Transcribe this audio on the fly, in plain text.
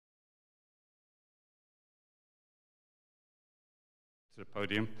the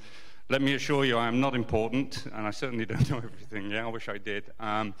podium. Let me assure you I am not important, and I certainly don't know everything. Yeah, I wish I did.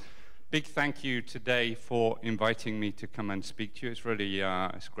 Big thank you today for inviting me to come and speak to you. It's really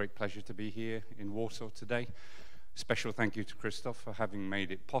it's a great pleasure to be here in Warsaw today. Special thank you to Christoph for having made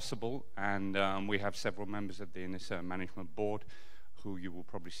it possible, and we have several members of the NIS Management Board who you will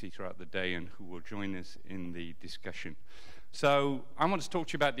probably see throughout the day and who will join us in the discussion. So I want to talk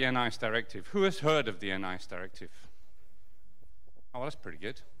to you about the NIS Directive. Who has heard of the NIS Directive? Oh, well, that's pretty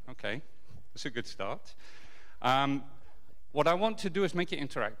good. Okay, that's a good start. What I want to do is make it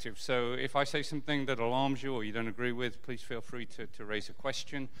interactive. So if I say something that alarms you or you don't agree with, please feel free to raise a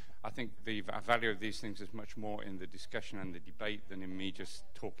question. I think the value of these things is much more in the discussion and the debate than in me just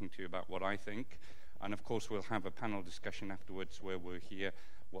talking to you about what I think. And of course, we'll have a panel discussion afterwards where we'll hear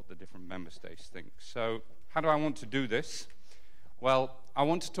what the different member states think. So how do I want to do this? Well, I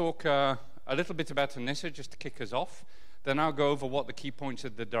want to talk a little bit about NIS just to kick us off. Then I'll go over what the key points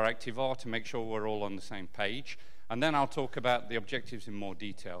of the directive are to make sure we're all on the same page. And then I'll talk about the objectives in more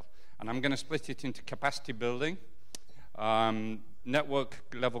detail. And I'm going to split it into capacity building, network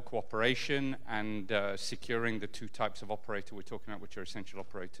level cooperation, and securing the two types of operator we're talking about, which are essential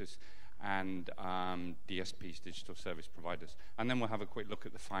operators and DSPs, digital service providers. And then we'll have a quick look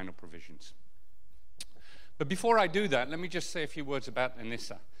at the final provisions. But before I do that, let me just say a few words about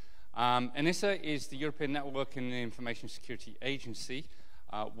ENISA. ENISA is the European Network and Information Security Agency.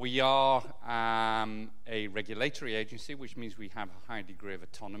 We are a regulatory agency, which means we have a high degree of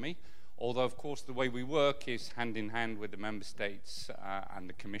autonomy. Although, of course, the way we work is hand in hand with the member states and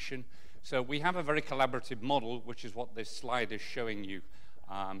the Commission. So we have a very collaborative model, which is what this slide is showing you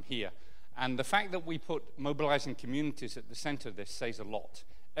here. And the fact that we put mobilizing communities at the center of this says a lot.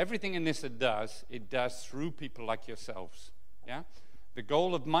 Everything ENISA does, it does through people like yourselves. Yeah? The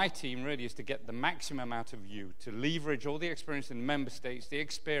goal of my team really is to get the maximum out of you, to leverage all the experience in the member states, the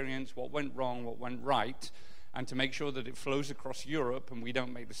experience, what went wrong, what went right, and to make sure that it flows across Europe and we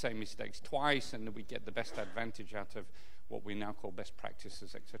don't make the same mistakes twice and that we get the best advantage out of what we now call best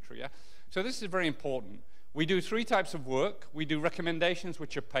practices, etc. Yeah? So this is very important. We do three types of work. We do recommendations,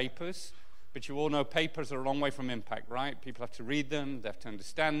 which are papers, but you all know papers are a long way from impact, right? People have to read them, they have to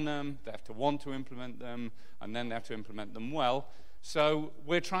understand them, they have to want to implement them, and then they have to implement them well. So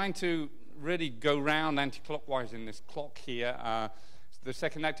we're trying to really go round anti-clockwise in this clock here. The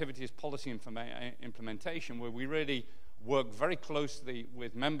second activity is policy implementation, where we really work very closely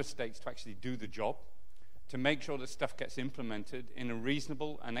with member states to actually do the job, to make sure that stuff gets implemented in a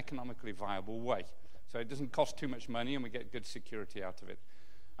reasonable and economically viable way. So it doesn't cost too much money and we get good security out of it.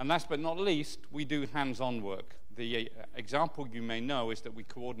 And last but not least, we do hands-on work. The example you may know is that we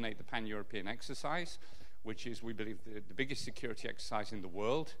coordinate the Pan-European exercise, which is, we believe, the biggest security exercise in the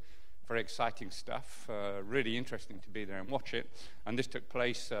world. Very exciting stuff, really interesting to be there and watch it. And this took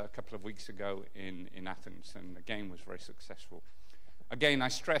place a couple of weeks ago in Athens, and again was very successful. Again, I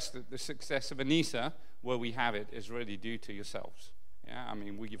stress that the success of ENISA, where we have it, is really due to yourselves. Yeah? I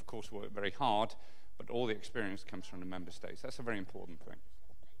mean, we, of course, work very hard, but all the experience comes from the member states. That's a very important thing.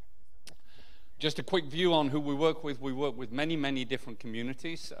 Just a quick view on who we work with. We work with many, many different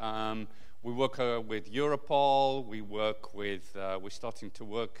communities. We work with Europol. We work with, we're starting to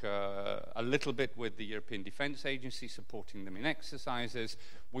work a little bit with the European Defence Agency, supporting them in exercises.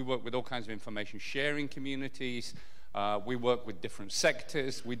 We work with all kinds of information sharing communities. We work with different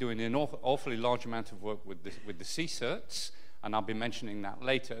sectors. We're doing an awfully large amount of work with the CSIRTs, and I'll be mentioning that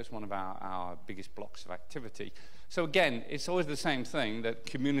later as one of our biggest blocks of activity. So again, it's always the same thing, that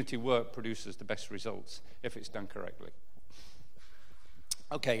community work produces the best results if it's done correctly.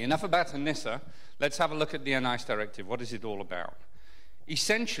 Okay, enough about ENISA. Let's have a look at the NIS Directive. What is it all about?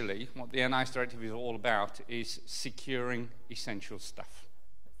 Essentially, what the NIS Directive is all about is securing essential stuff.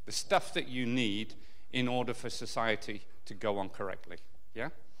 The stuff that you need in order for society to go on correctly. Yeah?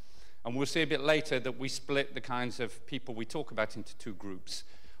 And we'll see a bit later that we split the kinds of people we talk about into two groups.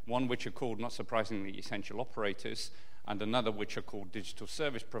 One which are called, not surprisingly, essential operators, and another which are called digital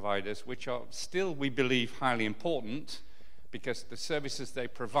service providers, which are still, we believe, highly important because the services they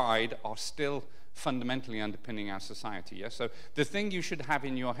provide are still fundamentally underpinning our society. Yeah? So the thing you should have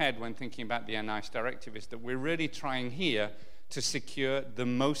in your head when thinking about the NIS Directive is that we're really trying here to secure the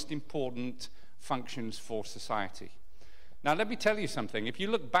most important functions for society. Now, let me tell you something. If you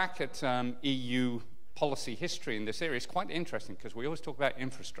look back at EU policy history in this area, it's quite interesting because we always talk about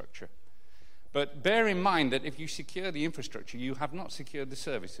infrastructure. But bear in mind that if you secure the infrastructure, you have not secured the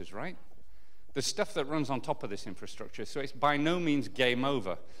services, right? The stuff that runs on top of this infrastructure. So it's by no means game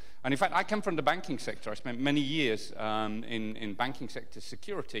over. And in fact, I come from the banking sector. I spent many years in banking sector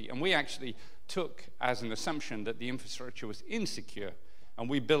security, and we actually took as an assumption that the infrastructure was insecure and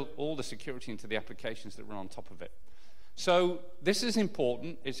we built all the security into the applications that run on top of it. So this is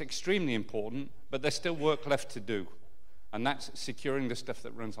important, it's extremely important, but there's still work left to do, and that's securing the stuff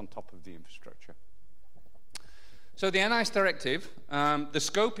that runs on top of the infrastructure. So the NIS Directive, the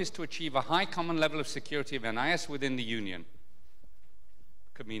scope is to achieve a high common level of security of NIS within the Union.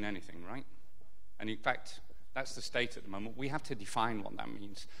 Could mean anything, right? And in fact, that's the state at the moment. We have to define what that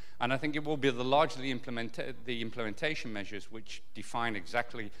means. And I think it will be the implementation measures which define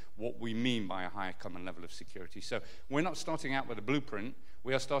exactly what we mean by a higher common level of security. So we're not starting out with a blueprint.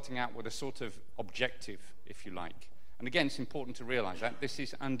 We are starting out with a sort of objective, if you like. And again, it's important to realize that this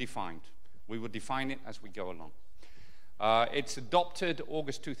is undefined. We will define it as we go along. It's adopted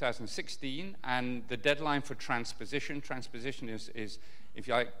August 2016, and the deadline for transposition is, if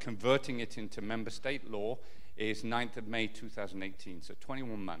you like, converting it into member state law, is 9th of May 2018, so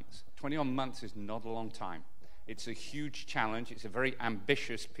 21 months. 21 months is not a long time. It's a huge challenge. It's a very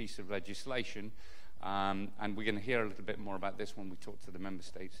ambitious piece of legislation, and we're going to hear a little bit more about this when we talk to the member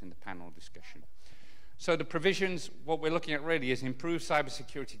states in the panel discussion. So the provisions, what we're looking at really is improved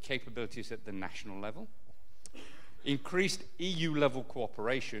cybersecurity capabilities at the national level, increased EU-level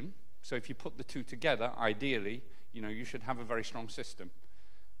cooperation. So if you put the two together, ideally, you should have a very strong system.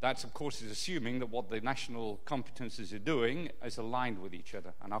 That, of course, is assuming that what the national competences are doing is aligned with each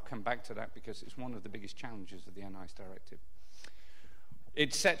other. And I'll come back to that because it's one of the biggest challenges of the NIS Directive.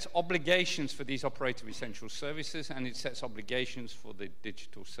 It sets obligations for these operator essential services, and it sets obligations for the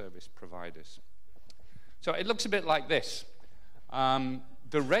digital service providers. So it looks a bit like this.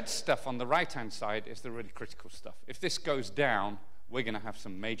 The red stuff on the right-hand side is the really critical stuff. If this goes down, we're going to have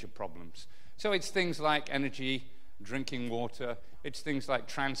some major problems. So it's things like energy, drinking water, it's things like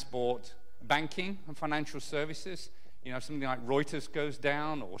transport, banking and financial services. Something like Reuters goes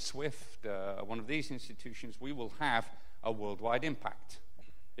down, or SWIFT, one of these institutions, we will have a worldwide impact.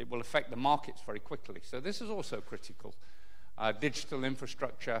 It will affect the markets very quickly. So this is also critical. Digital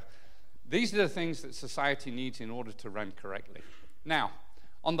infrastructure. These are the things that society needs in order to run correctly. Now,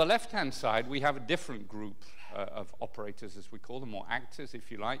 on the left-hand side, we have a different group of operators, as we call them, or actors, if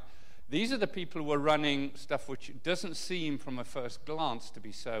you like. These are the people who are running stuff which doesn't seem from a first glance to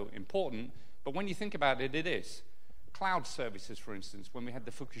be so important, but when you think about it, it is. Cloud services, for instance, when we had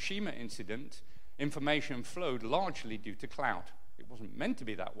the Fukushima incident, information flowed largely due to cloud. It wasn't meant to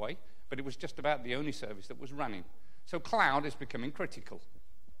be that way, but it was just about the only service that was running. So cloud is becoming critical.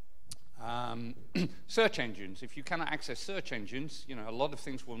 Search engines, if you cannot access search engines, a lot of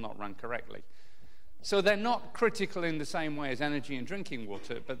things will not run correctly. So they're not critical in the same way as energy and drinking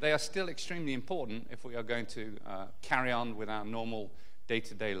water, but they are still extremely important if we are going to carry on with our normal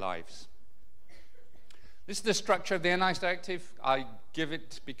day-to-day lives. This is the structure of the NIS Directive. I give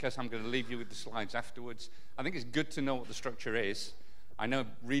it because I'm going to leave you with the slides afterwards. I think it's good to know what the structure is. I know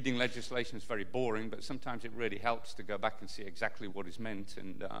reading legislation is very boring, but sometimes it really helps to go back and see exactly what is meant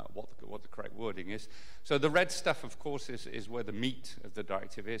and what the correct wording is. So the red stuff, of course, is where the meat of the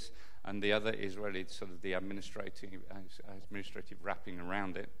directive is, and the other is really sort of the administrative wrapping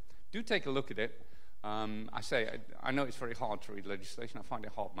around it. Do take a look at it. I know it's very hard to read legislation. I find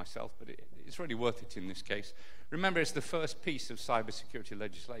it hard myself, but it's really worth it in this case. Remember, it's the first piece of cybersecurity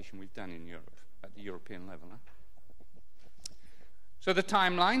legislation we've done in Europe, at the European level. Huh? So the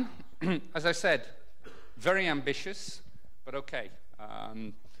timeline, as I said, very ambitious, but okay.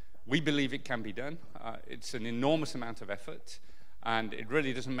 We believe it can be done. It's an enormous amount of effort, and it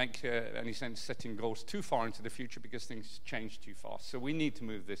really doesn't make any sense setting goals too far into the future because things change too fast. So we need to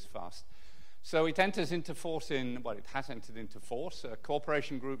move this fast. So it enters into force it has entered into force. A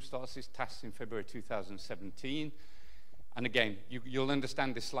cooperation group starts its tasks in February 2017. And again, you'll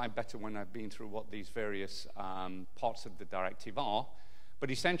understand this slide better when I've been through what these various parts of the directive are.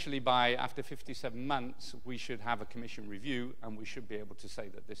 But essentially, after 57 months, we should have a commission review, and we should be able to say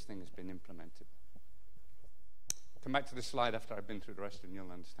that this thing has been implemented. Come back to this slide after I've been through the rest, and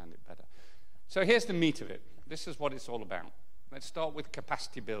you'll understand it better. So here's the meat of it. This is what it's all about. Let's start with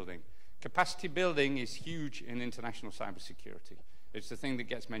capacity building. Capacity building is huge in international cybersecurity. It's the thing that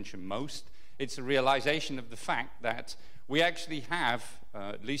gets mentioned most. It's a realization of the fact that we actually have,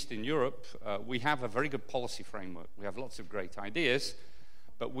 at least in Europe, we have a very good policy framework. We have lots of great ideas,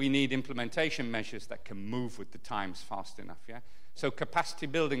 but we need implementation measures that can move with the times fast enough. Yeah? So capacity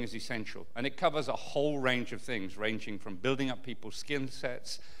building is essential, and it covers a whole range of things, ranging from building up people's skill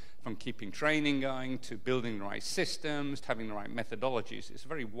sets, from keeping training going, to building the right systems, to having the right methodologies. It's a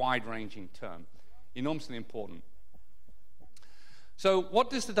very wide-ranging term, enormously important. So what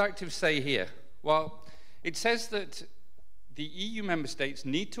does the directive say here? Well, it says that the EU member states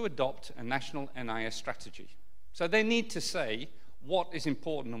need to adopt a national NIS strategy. So they need to say what is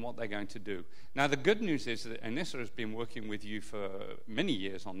important and what they're going to do. Now, the good news is that NIS has been working with you for many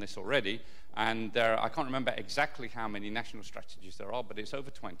years on this already, and I can't remember exactly how many national strategies there are, but it's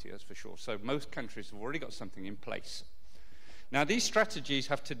over 20, that's for sure. So most countries have already got something in place. Now, these strategies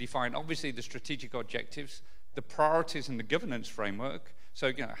have to define, obviously, the strategic objectives, the priorities and the governance framework. So,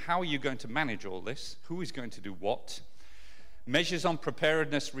 you know, how are you going to manage all this? Who is going to do what? Measures on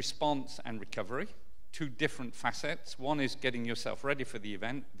preparedness, response, and recovery. Two different facets. One is getting yourself ready for the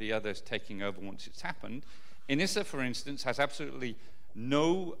event. The other is taking over once it's happened. ENISA, for instance, has absolutely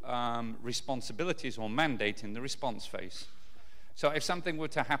no responsibilities or mandate in the response phase. So if something were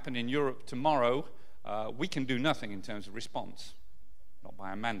to happen in Europe tomorrow, we can do nothing in terms of response. Not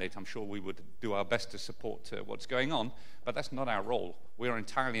by a mandate. I'm sure we would do our best to support what's going on, but that's not our role. We are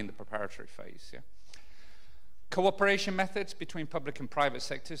entirely in the preparatory phase. Yeah? Cooperation methods between public and private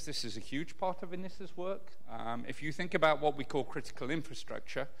sectors. This is a huge part of ENISA's work. If you think about what we call critical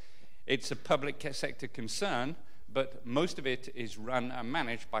infrastructure, it's a public sector concern, but most of it is run and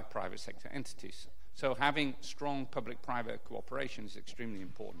managed by private sector entities. So having strong public-private cooperation is extremely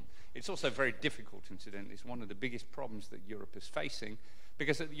important. It's also very difficult, incidentally. It's one of the biggest problems that Europe is facing,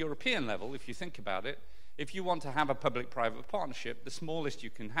 because at the European level, if you think about it, if you want to have a public-private partnership, the smallest you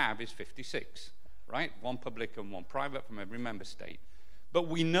can have is 56. Right? One public and one private from every member state. But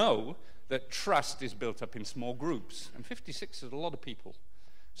we know that trust is built up in small groups, and 56 is a lot of people.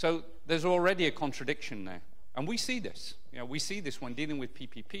 So there's already a contradiction there. And we see this. You know, we see this when dealing with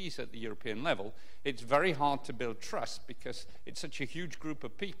PPPs at the European level. It's very hard to build trust because it's such a huge group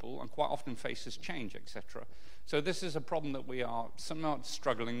of people and quite often faces change, etc. So this is a problem that we are somewhat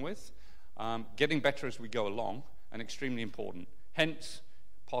struggling with, getting better as we go along, and extremely important. Hence,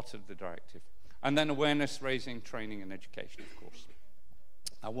 part of the directive. And then awareness raising, training, and education, of course.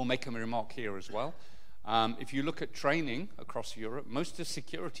 I will make a remark here as well. If you look at training across Europe, most of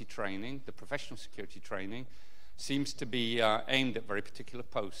security training, the professional security training, seems to be aimed at very particular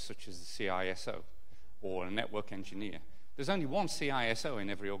posts, such as the CISO or a network engineer. There's only one CISO in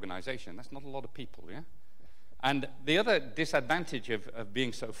every organization. That's not a lot of people, yeah? And the other disadvantage of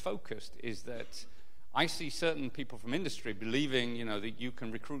being so focused is that I see certain people from industry believing, you know, that you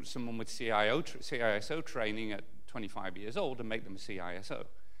can recruit someone with CISO training at 25 years old and make them a CISO.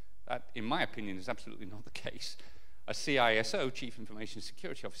 That, in my opinion, is absolutely not the case. A CISO, Chief Information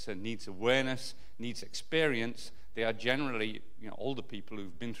Security Officer, needs awareness, needs experience. They are generally, you know, older people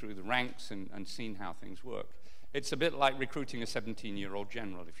who've been through the ranks and seen how things work. It's a bit like recruiting a 17-year-old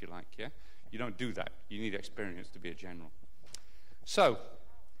general, if you like, yeah? You don't do that. You need experience to be a general. So,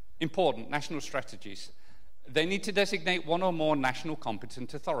 important, national strategies. They need to designate one or more national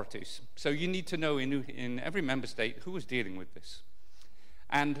competent authorities. So you need to know in every member state who is dealing with this.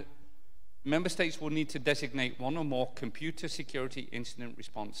 And member states will need to designate one or more computer security incident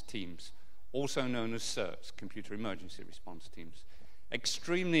response teams, also known as CERTs, computer emergency response teams.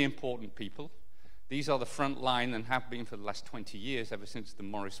 Extremely important people. These are the front line and have been for the last 20 years, ever since the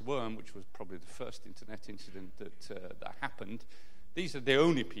Morris worm, which was probably the first internet incident that happened. These are the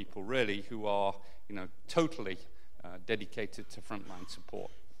only people, really, who are, you know, totally dedicated to frontline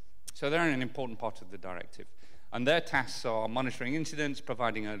support. So they're an important part of the directive. And their tasks are monitoring incidents,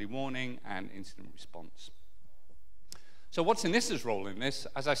 providing early warning, and incident response. So what's ENISA's role in this?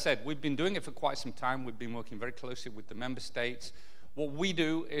 As I said, we've been doing it for quite some time. We've been working very closely with the member states. What we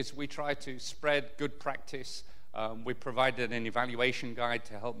do is we try to spread good practice. We provided an evaluation guide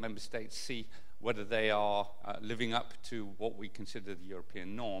to help member states see whether they are living up to what we consider the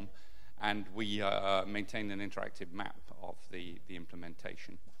European norm, and we maintain an interactive map of the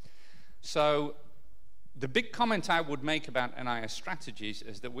implementation. So the big comment I would make about NIS strategies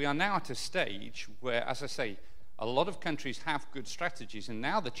is that we are now at a stage where, as I say, a lot of countries have good strategies, and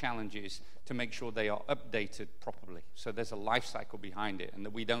now the challenge is to make sure they are updated properly. So there's a life cycle behind it, and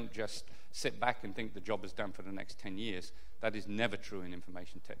that we don't just sit back and think the job is done for the next 10 years. That is never true in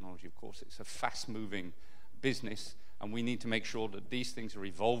information technology, of course. It's a fast-moving business, and we need to make sure that these things are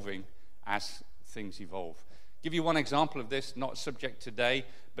evolving as things evolve. Give you one example of this, not subject today,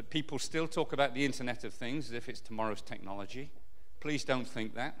 but people still talk about the Internet of Things as if it's tomorrow's technology. Please don't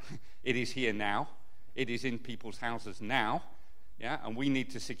think that. It is here now. It is in people's houses now, yeah, and we need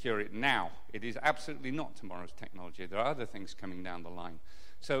to secure it now. It is absolutely not tomorrow's technology. There are other things coming down the line.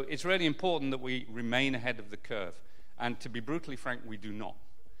 So it's really important that we remain ahead of the curve. And to be brutally frank, we do not.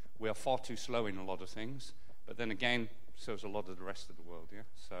 We are far too slow in a lot of things, but then again, so is a lot of the rest of the world, yeah?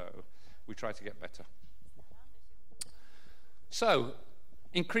 So we try to get better. So,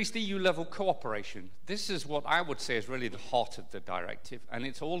 increased EU-level cooperation. This is what I would say is really the heart of the directive, and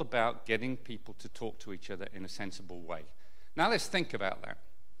it's all about getting people to talk to each other in a sensible way. Now let's think about that.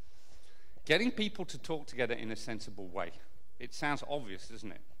 Getting people to talk together in a sensible way. It sounds obvious,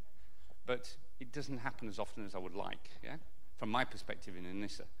 doesn't it? But it doesn't happen as often as I would like, yeah? From my perspective in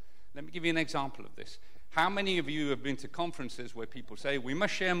NISA. Let me give you an example of this. How many of you have been to conferences where people say, we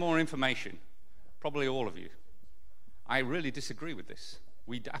must share more information? Probably all of you. I really disagree with this.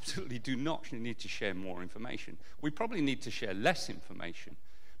 We absolutely do not need to share more information. We probably need to share less information,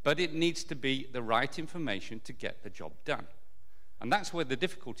 but it needs to be the right information to get the job done. And that's where the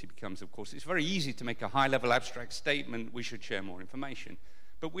difficulty becomes, of course. It's very easy to make a high-level abstract statement, we should share more information.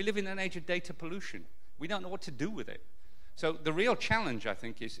 But we live in an age of data pollution. We don't know what to do with it. So the real challenge, I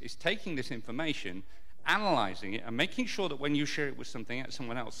think, is taking this information, analyzing it, and making sure that when you share it with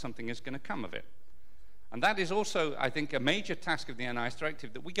someone else, something is going to come of it. And that is also, I think, a major task of the NIS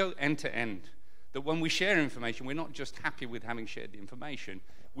Directive, that we go end to end. That when we share information, we're not just happy with having shared the information.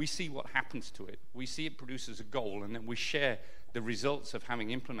 We see what happens to it. We see it produces a goal, and then we share the results of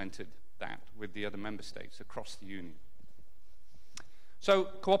having implemented that with the other member states across the Union. So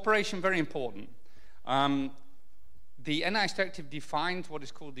cooperation, very important. The NIS Directive defines what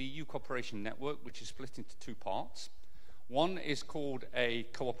is called the EU Cooperation Network, which is split into two parts. One is called a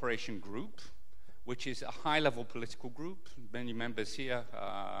cooperation group, which is a high-level political group. Many members here,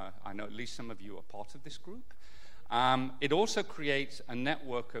 I know at least some of you are part of this group. It also creates a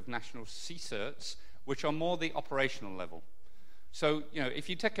network of national CSIRTs, which are more the operational level. So, you know, if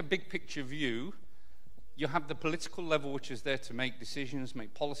you take a big picture view, you have the political level, which is there to make decisions,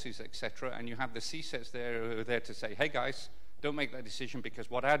 make policies, etc., and you have the CSIRTs there who are there to say, hey guys, don't make that decision because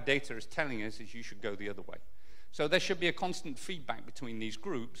what our data is telling us is you should go the other way. So there should be a constant feedback between these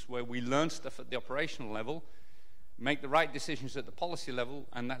groups where we learn stuff at the operational level, make the right decisions at the policy level,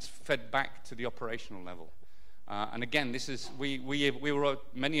 and that's fed back to the operational level. And again, this is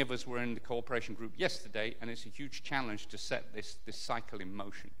many of us were in the cooperation group yesterday, and it's a huge challenge to set this cycle in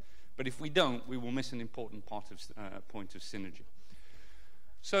motion. But if we don't, we will miss an important point of synergy.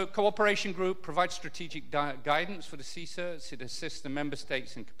 So cooperation group provides strategic guidance for the CSIRTs. It assists the member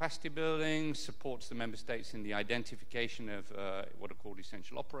states in capacity building, supports the member states in the identification of what are called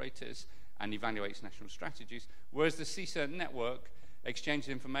essential operators, and evaluates national strategies, whereas the CSIRT network exchanges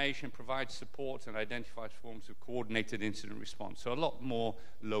information, provides support, and identifies forms of coordinated incident response. So a lot more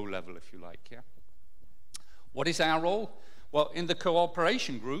low level, if you like, yeah? What is our role? Well, in the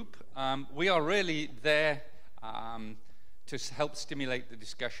cooperation group, we are really there to help stimulate the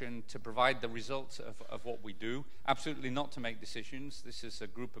discussion, to provide the results of what we do, absolutely not to make decisions. This is a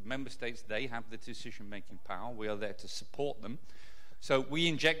group of member states. They have the decision-making power. We are there to support them. So we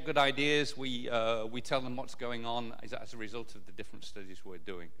inject good ideas. We tell them what's going on as a result of the different studies we're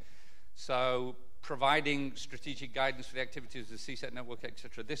doing. So providing strategic guidance for the activities of the CSIRT network,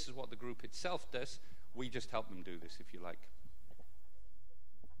 etc. This is what the group itself does. We just help them do this, if you like.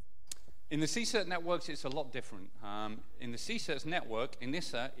 In the CSIRT networks, it's a lot different. In the CSIRT network,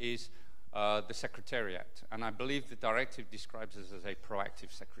 NISA is the secretariat, and I believe the directive describes us as a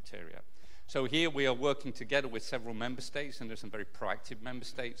proactive secretariat. So here we are working together with several member states, and there's some very proactive member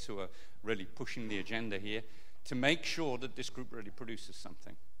states who are really pushing the agenda here to make sure that this group really produces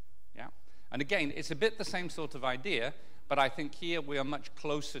something. Yeah? And again, it's a bit the same sort of idea, but I think here we are much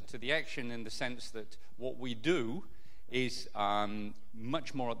closer to the action in the sense that what we do is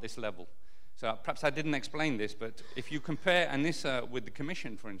much more at this level. So perhaps I didn't explain this, but if you compare NISA with the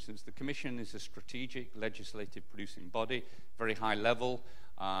Commission, for instance, the Commission is a strategic legislative producing body, very high level,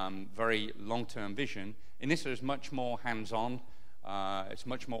 very long-term vision. NISA is much more hands-on. It's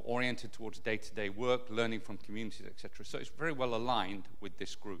much more oriented towards day-to-day work, learning from communities, etc. So it's very well aligned with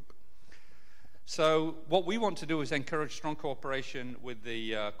this group. So what we want to do is encourage strong cooperation with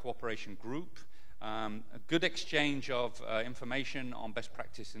the cooperation group, a good exchange of information on best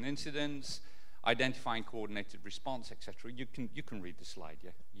practice and incidents, identifying coordinated response, etc. You can read the slide,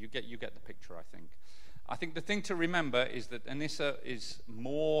 yeah. You get the picture, I think. I think the thing to remember is that NISA is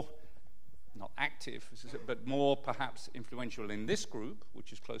more, not active, but more perhaps influential in this group,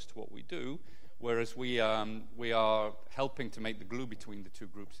 which is close to what we do, whereas we are helping to make the glue between the two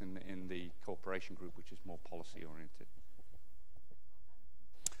groups in the cooperation group, which is more policy-oriented.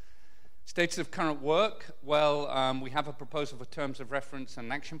 Status of current work. Well, we have a proposal for terms of reference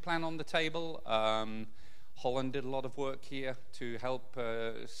and action plan on the table. Holland did a lot of work here to help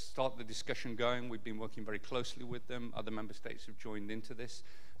start the discussion going. We've been working very closely with them. Other member states have joined into this.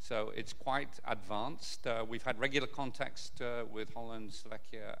 So it's quite advanced. We've had regular contacts with Holland,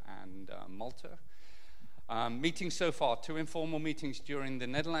 Slovakia, and Malta. Meetings so far, 2 informal meetings during the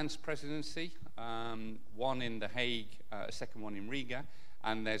Netherlands presidency, one in The Hague, a second one in Riga,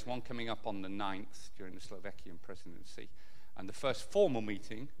 and there's one coming up on the 9th during the Slovakian presidency. And the first formal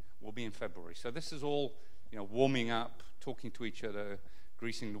meeting will be in February. So this is all, warming up, talking to each other,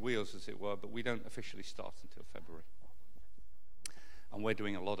 greasing the wheels, as it were, but we don't officially start until February. And we're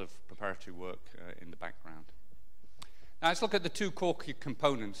doing a lot of preparatory work in the background. Now let's look at the two core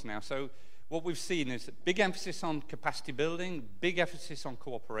components now. So what we've seen is a big emphasis on capacity building, big emphasis on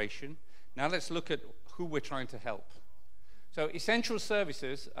cooperation. Now let's look at who we're trying to help. So essential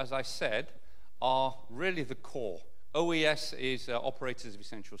services, as I said, are really the core. OES is Operators of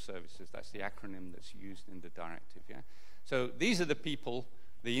Essential Services. That's the acronym that's used in the directive. Yeah? So these are the people,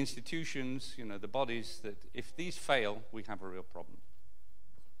 the institutions, the bodies that if these fail, we have a real problem.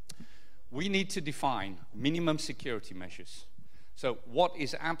 We need to define minimum security measures. So what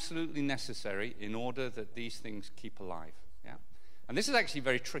is absolutely necessary in order that these things keep alive? Yeah? And this is actually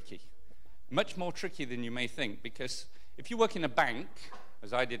very tricky, much more tricky than you may think, because if you work in a bank,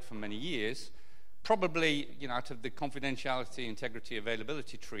 as I did for many years, probably, out of the confidentiality, integrity,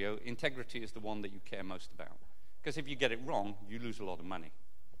 availability trio, integrity is the one that you care most about. Because if you get it wrong, you lose a lot of money.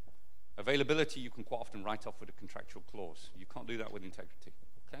 Availability, you can quite often write off with a contractual clause. You can't do that with integrity,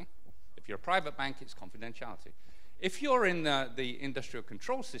 okay? If you're a private bank, it's confidentiality. If you're in the industrial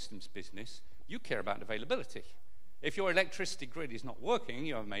control systems business, you care about availability. If your electricity grid is not working,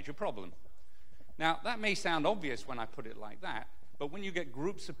 you have a major problem. Now, that may sound obvious when I put it like that, but when you get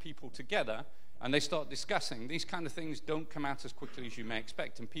groups of people together and they start discussing, these kind of things don't come out as quickly as you may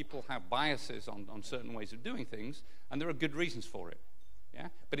expect, and people have biases on certain ways of doing things, and there are good reasons for it. Yeah?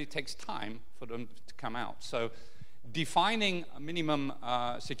 But it takes time for them to come out. So defining minimum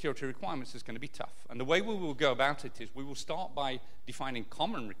security requirements is going to be tough. And the way we will go about it is we will start by defining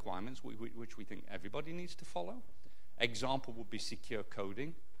common requirements, which we think everybody needs to follow. Example would be secure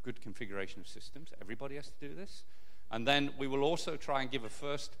coding, good configuration of systems. Everybody has to do this. And then we will also try and give a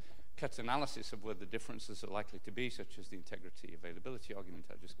first cut analysis of where the differences are likely to be, such as the integrity, availability argument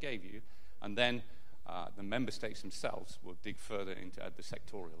I just gave you. And then the member states themselves will dig further into at the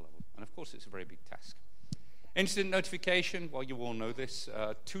sectorial level. And of course, it's a very big task. Incident notification, well, you all know this.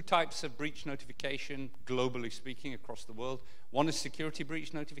 Two types of breach notification, globally speaking, across the world. One is security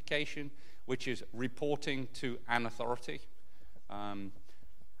breach notification, which is reporting to an authority.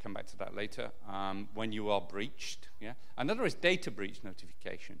 Come back to that later, when you are breached. Yeah? Another is data breach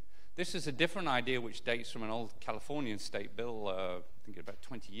notification. This is a different idea which dates from an old Californian state bill, I think about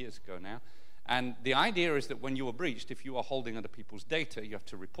 20 years ago now. And the idea is that when you are breached, if you are holding other people's data, you have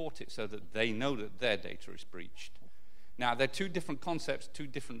to report it so that they know that their data is breached. Now, they're two different concepts, two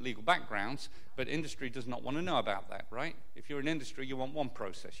different legal backgrounds, but industry does not want to know about that, right? If you're in industry, you want one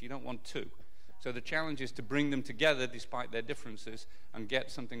process, you don't want two. So the challenge is to bring them together despite their differences and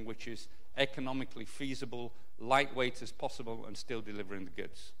get something which is economically feasible, lightweight as possible, and still delivering the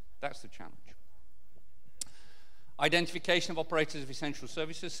goods. That's the challenge. Identification of operators of essential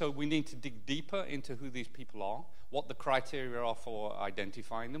services. So we need to dig deeper into who these people are, what the criteria are for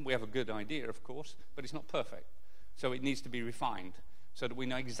identifying them. We have a good idea, of course, but it's not perfect. So it needs to be refined so that we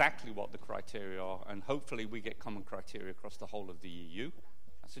know exactly what the criteria are, and hopefully we get common criteria across the whole of the EU.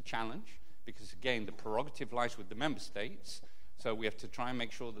 That's a challenge, because again, the prerogative lies with the member states, so we have to try and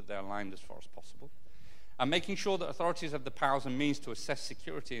make sure that they're aligned as far as possible. And making sure that authorities have the powers and means to assess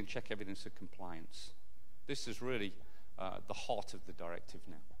security and check evidence of compliance. This is really the heart of the directive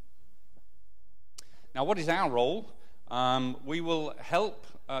now. Now, what is our role? We will help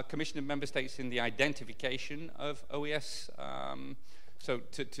Commission of Member States in the identification of OES, so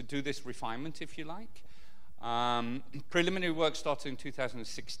to do this refinement, if you like. Preliminary work started in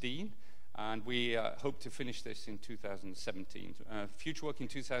 2016, and we hope to finish this in 2017. Future work in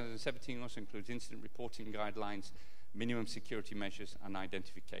 2017 also includes incident reporting guidelines, minimum security measures, and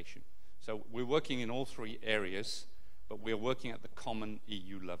identification. So we're working in all three areas, but we're working at the common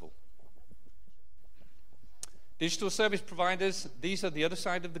EU level. Digital service providers, these are the other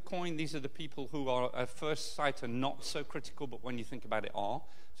side of the coin. These are the people who are at first sight are not so critical, but when you think about it are,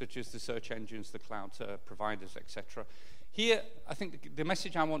 such as the search engines, the cloud providers, etc. Here, I think the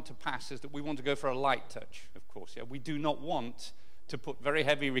message I want to pass is that we want to go for a light touch, of course. Yeah? We do not want to put very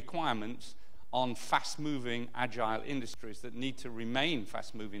heavy requirements on fast-moving, agile industries that need to remain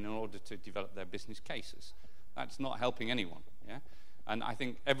fast-moving in order to develop their business cases. That's not helping anyone. Yeah? And I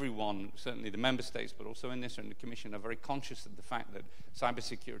think everyone, certainly the member states, but also in this and the Commission, are very conscious of the fact that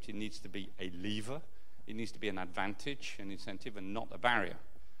cybersecurity needs to be a lever. It needs to be an advantage, an incentive, and not a barrier.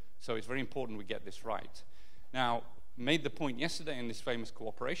 So it's very important we get this right. Now, made the point yesterday in this famous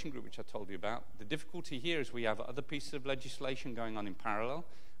cooperation group, which I told you about, the difficulty here is we have other pieces of legislation going on in parallel.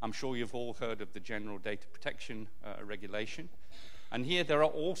 I'm sure you've all heard of the General Data Protection Regulation. And here there are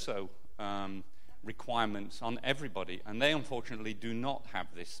also requirements on everybody, and they unfortunately do not have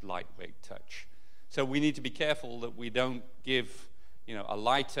this lightweight touch. So we need to be careful that we don't give a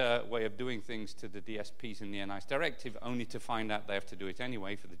lighter way of doing things to the DSPs in the NIS directive, only to find out they have to do it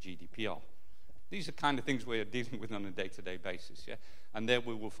anyway for the GDPR. These are kind of things we're dealing with on a day-to-day basis, yeah? And there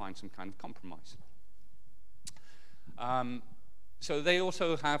we will find some kind of compromise. So they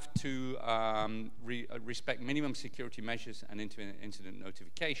also have to respect minimum security measures and incident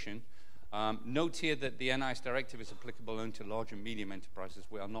notification. Note here that the NIS directive is applicable only to large and medium enterprises.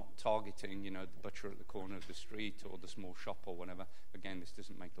 We are not targeting, the butcher at the corner of the street or the small shop or whatever. Again, this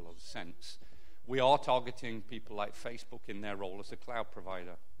doesn't make a lot of sense. We are targeting people like Facebook in their role as a cloud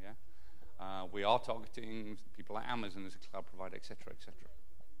provider. Yeah, we are targeting people like Amazon as a cloud provider, etc., etc.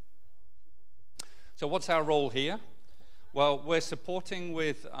 So, what's our role here? Well, we're supporting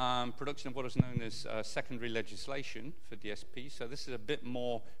with production of what is known as secondary legislation for DSP. So this is a bit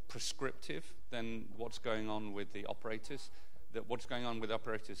more prescriptive than what's going on with the operators. What's going on with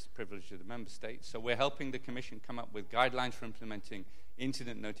operators is the privilege of the member states. So we're helping the Commission come up with guidelines for implementing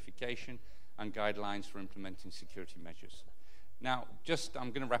incident notification and guidelines for implementing security measures. Now,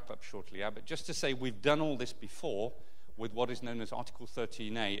 I'm going to wrap up shortly, but just to say we've done all this before with what is known as Article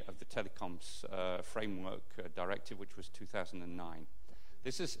 13A of the Telecoms Framework Directive, which was 2009.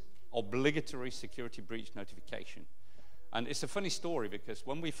 This is obligatory security breach notification. And it's a funny story because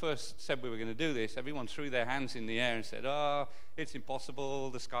when we first said we were going to do this, everyone threw their hands in the air and said, oh, it's impossible,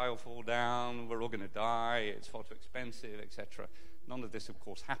 the sky will fall down, we're all going to die, it's far too expensive, etc. None of this, of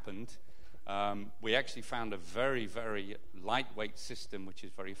course, happened. We actually found a very, very lightweight system which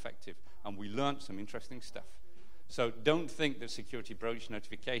is very effective, and we learned some interesting stuff. So don't think that security breach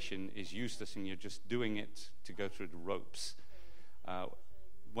notification is useless and you're just doing it to go through the ropes.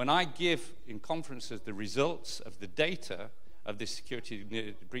 When I give in conferences the results of the data of this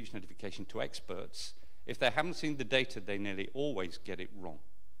security breach notification to experts, if they haven't seen the data, they nearly always get it wrong.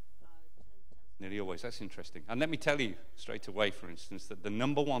 Nearly always. That's interesting. And let me tell you straight away, for instance, that the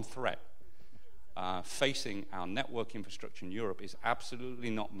number one threat facing our network infrastructure in Europe is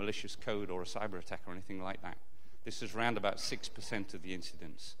absolutely not malicious code or a cyber attack or anything like that. This is around about 6% of the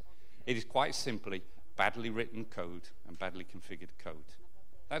incidents. It is quite simply badly written code and badly configured code.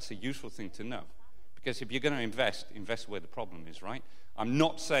 That's a useful thing to know. Because if you're going to invest where the problem is, right? I'm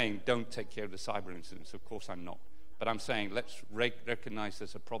not saying don't take care of the cyber incidents. Of course I'm not. But I'm saying let's recognize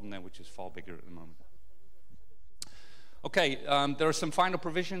there's a problem there which is far bigger at the moment. Okay, there are some final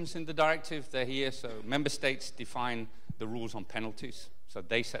provisions in the directive. They're here. So member states define the rules on penalties. So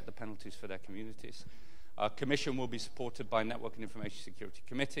they set the penalties for their communities. Commission will be supported by Network and Information Security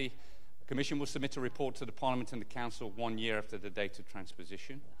Committee. Commission will submit a report to the Parliament and the Council 1 year after the date of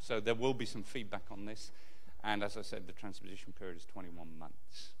transposition. So there will be some feedback on this. And as I said, the transposition period is 21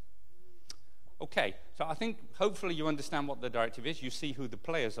 months. Okay, so I think hopefully you understand what the directive is. You see who the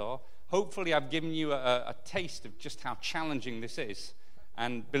players are. Hopefully I've given you a taste of just how challenging this is.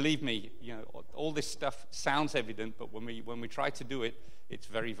 And believe me, all this stuff sounds evident, but when we try to do it, it's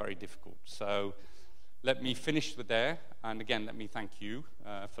very, very difficult. So let me finish with there, and again, let me thank you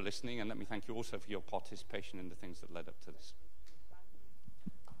for listening, and let me thank you also for your participation in the things that led up to this.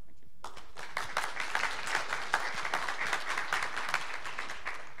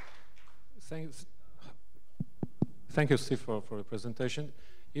 Thank you. Thank you, Steve, for the presentation.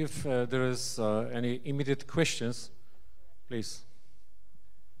 If there is any immediate questions, please.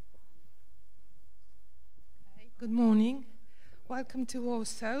 Okay, good morning. Welcome to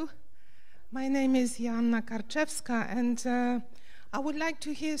Warsaw. My name is Joanna Karczewska, and I would like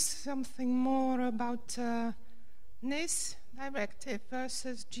to hear something more about NIS Directive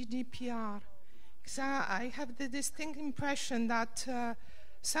versus GDPR. Because I have the distinct impression that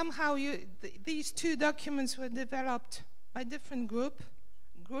somehow these two documents were developed by different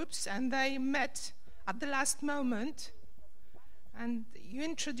groups, and they met at the last moment. And you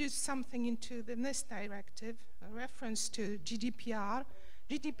introduced something into the NIS Directive, a reference to GDPR.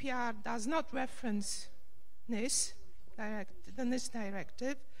 GDPR does not reference NIS, the NIS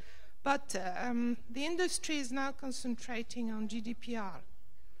Directive, but the industry is now concentrating on GDPR.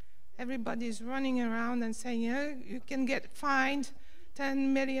 Everybody is running around and saying, you can get fined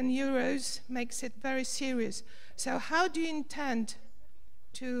 10 million euros, makes it very serious. So how do you intend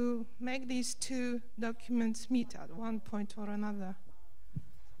to make these two documents meet at one point or another?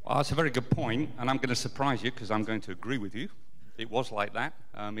 Well, that's a very good point, and I'm going to surprise you because I'm going to agree with you. It was like that.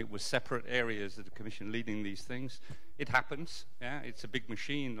 It was separate areas of the Commission leading these things. It happens. Yeah, it's a big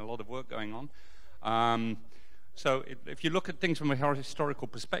machine, a lot of work going on. So if you look at things from a historical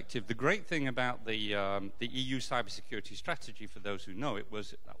perspective, the great thing about the EU cybersecurity strategy, for those who know it,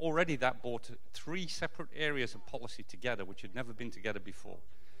 was already that brought 3 separate areas of policy together, which had never been together before.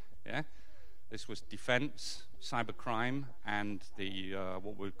 Yeah, this was defense, cybercrime, and the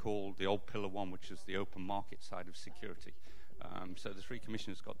what we call the old Pillar 1, which is the open market side of security. So the 3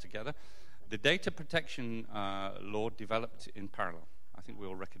 commissioners got together. The data protection law developed in parallel. I think we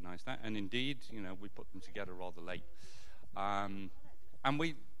all recognize that, and indeed, you know, we put them together rather late. And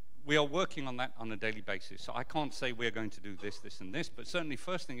we are working on that on a daily basis. So I can't say we're going to do this, this, and this, but certainly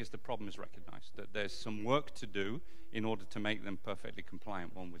first thing is the problem is recognized, that there's some work to do in order to make them perfectly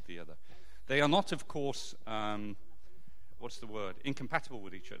compliant one with the other. They are not, of course, what's the word, incompatible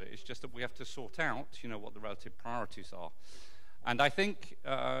with each other. It's just that we have to sort out, you know, what the relative priorities are. And I think,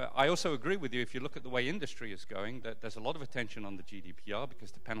 I also agree with you, if you look at the way industry is going, that there's a lot of attention on the GDPR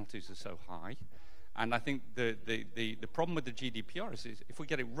because the penalties are so high. And I think the problem with the GDPR is if we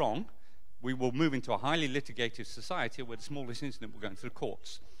get it wrong, we will move into a highly litigated society where the smallest incident will go into the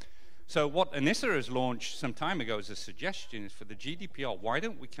courts. So what NIS has launched some time ago as a suggestion is for the GDPR, why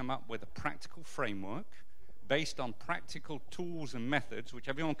don't we come up with a practical framework based on practical tools and methods, which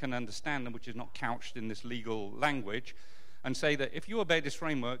everyone can understand and which is not couched in this legal language, and say that if you obey this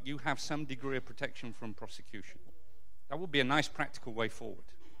framework, you have some degree of protection from prosecution. That would be a nice practical way forward,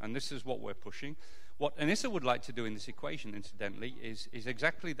 and this is what we're pushing. What NIS would like to do in this equation, incidentally, is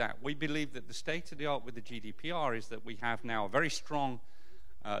exactly that. We believe that the state of the art with the GDPR is that we have now a very strong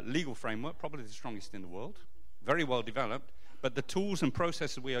legal framework, probably the strongest in the world, very well developed, but the tools and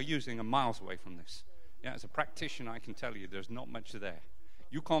processes we are using are miles away from this. Yeah, as a practitioner, I can tell you there's not much there.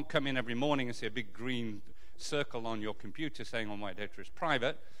 You can't come in every morning and see a big green circle on your computer saying all my data is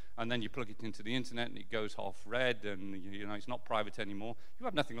private, and then you plug it into the internet and it goes half red and you know it's not private anymore. You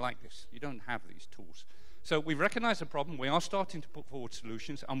have nothing like this. You don't have these tools. So we've recognized the problem. We are starting to put forward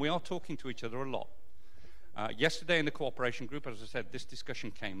solutions, and we are talking to each other a lot. Yesterday in the cooperation group, as I said, this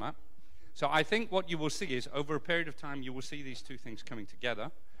discussion came up. So I think what you will see is over a period of time you will see these 2 things coming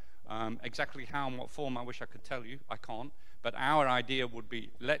together. Exactly how and what form I wish I could tell you. I can't. But our idea would be,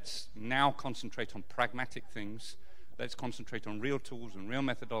 let's now concentrate on pragmatic things. Let's concentrate on real tools and real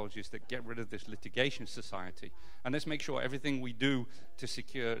methodologies that get rid of this litigation society. And let's make sure everything we do to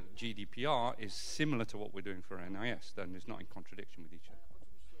secure GDPR is similar to what we're doing for NIS, then it's not in contradiction with each other.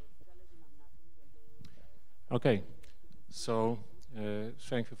 Okay, so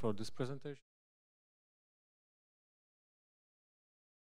thank you for this presentation.